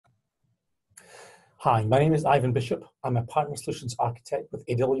Hi, my name is Ivan Bishop. I'm a Partner Solutions Architect with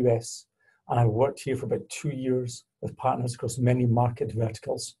AWS, and I've worked here for about 2 years with partners across many market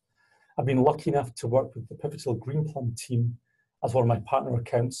verticals. I've been lucky enough to work with the pivotal Greenplum team as one of my partner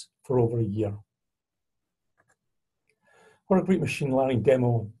accounts for over a year. What a great machine learning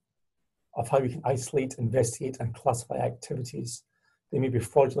demo of how we can isolate, investigate, and classify activities. They may be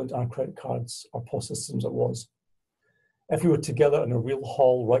fraudulent on our credit cards or POS systems it was. If we were together in a real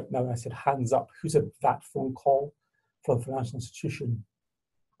hall right now and I said, hands up, who's had that phone call from a financial institution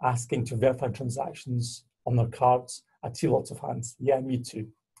asking to verify transactions on their cards? I'd see lots of hands. Yeah, me too.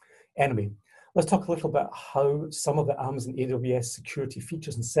 Anyway, let's talk a little about how some of the Amazon AWS security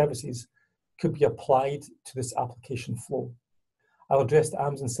features and services could be applied to this application flow. I'll address the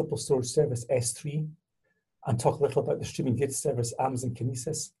Amazon Simple Storage Service S3 and talk a little about the streaming data service Amazon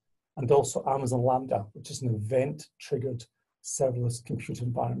Kinesis, and also Amazon Lambda, which is an event-triggered serverless compute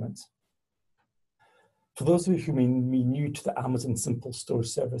environment. For those of you who may be new to the Amazon Simple Storage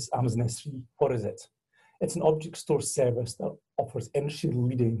Service, Amazon S3, what is it? It's an object store service that offers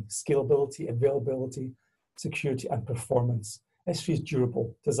industry-leading scalability, availability, security, and performance. S3 is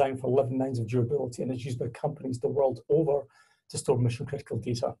durable, designed for 11 nines of durability, and is used by companies the world over to store mission-critical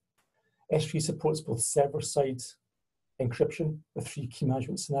data. S3 supports both server-side encryption with 3 key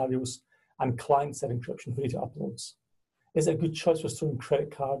management scenarios and client-side encryption for data uploads. Is it a good choice for storing credit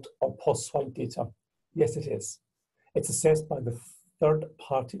card or POS swipe data? Yes, it is. It's assessed by the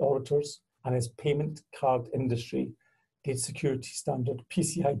third-party auditors and is payment card industry data security standard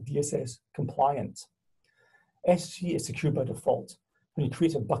PCI DSS compliant. S3 is secure by default. When you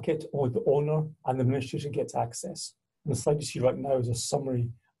create a bucket, only the owner and the administrator gets access. And the slide you see right now is a summary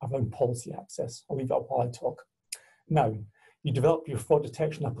around policy access. I'll leave that while I talk. Now, you develop your fraud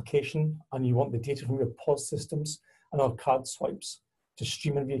detection application and you want the data from your POS systems and other card swipes to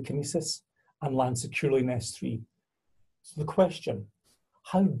stream in via Kinesis and land securely in S3. So the question,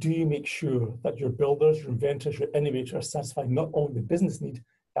 how do you make sure that your builders, your inventors, your innovators are satisfying not only the business need,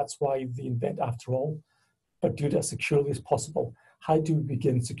 that's why they invent after all, but do it as securely as possible? How do we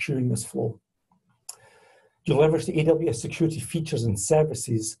begin securing this flow? You leverage the AWS security features and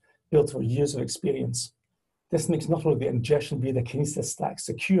services built over years of experience. This makes not only the ingestion via the Kinesis stack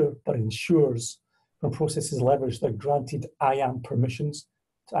secure, but ensures when processes leverage their granted IAM permissions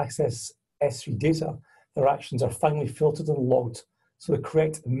to access S3 data, their actions are finally filtered and logged, so the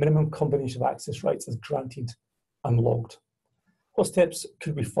correct minimum combination of access rights is granted and logged. What steps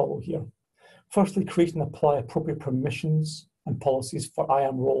could we follow here? Firstly, create and apply appropriate permissions and policies for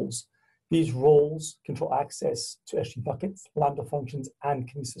IAM roles. These roles control access to S3 buckets, Lambda functions, and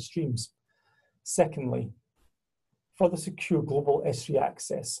Kinesis streams. Secondly, further secure global S3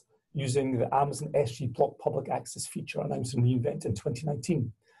 access using the Amazon S3 block public access feature announced in reInvent in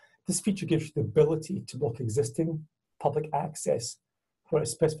 2019. This feature gives you the ability to block existing public access where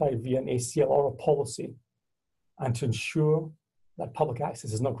it's specified via an ACL or a policy, and to ensure that public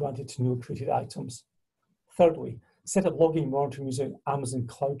access is not granted to newly created items. Thirdly, set up logging and monitoring using Amazon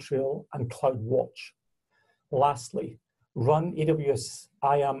CloudTrail and CloudWatch. Lastly, run AWS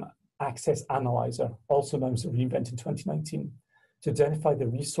IAM Access Analyzer, also announced at reInvent in 2019, to identify the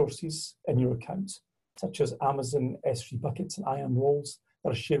resources in your account, such as Amazon S3 buckets and IAM roles that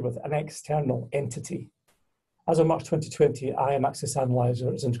are shared with an external entity. As of March 2020, IAM Access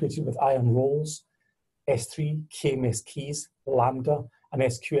Analyzer is integrated with IAM roles, S3, KMS keys, Lambda, and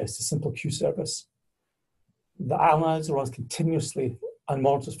SQS, the simple queue service. The analyzer runs continuously and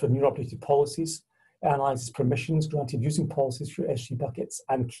monitors for new updated policies. It analyzes permissions granted using policies for your S3 buckets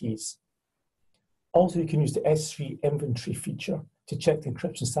and keys. Also, you can use the S3 inventory feature to check the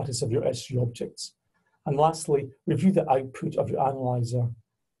encryption status of your S3 objects. And lastly, review the output of your analyzer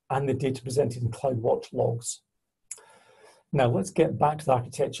and the data presented in CloudWatch logs. Now, let's get back to the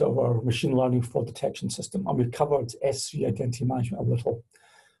architecture of our machine learning fraud detection system. And we've covered S3 identity management a little.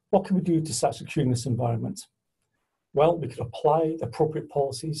 What can we do to start securing this environment? Well, we could apply the appropriate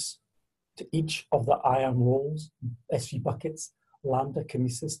policies to each of the IAM roles, S3 buckets, Lambda,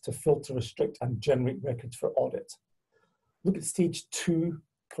 Kinesis, to filter, restrict, and generate records for audit. Look at stage 2,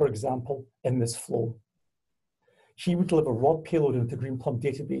 for example, in this flow. Here we deliver raw payload into the Greenplum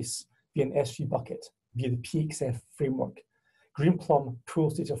database via an S3 bucket, via the PXF framework. Greenplum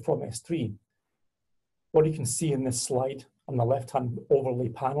pulls data from S3. What you can see in this slide on the left-hand overlay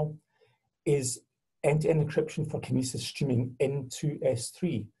panel is end-to-end encryption for Kinesis streaming into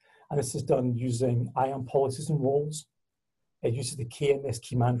S3. And this is done using IAM policies and roles. It uses the KMS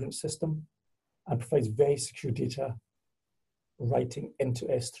key management system and provides very secure data writing into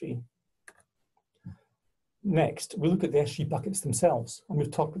S3. Next, we look at the S3 buckets themselves, and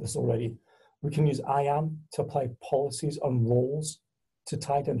we've talked about this already. We can use IAM to apply policies on roles to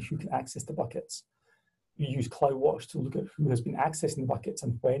tie down who can access the buckets. We use CloudWatch to look at who has been accessing the buckets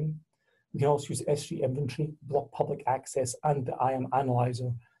and when. We can also use S3 inventory, block public access, and the IAM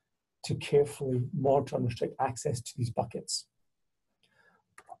analyzer to carefully monitor and restrict access to these buckets.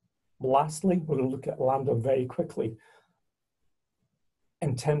 Lastly, we're going to look at Lambda very quickly.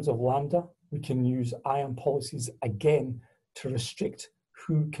 In terms of Lambda, we can use IAM policies again to restrict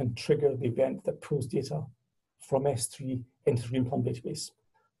who can trigger the event that pulls data from S3 into the Greenplum database.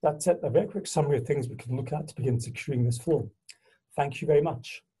 That's it, a very quick summary of things we can look at to begin securing this flow. Thank you very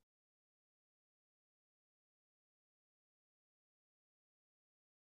much.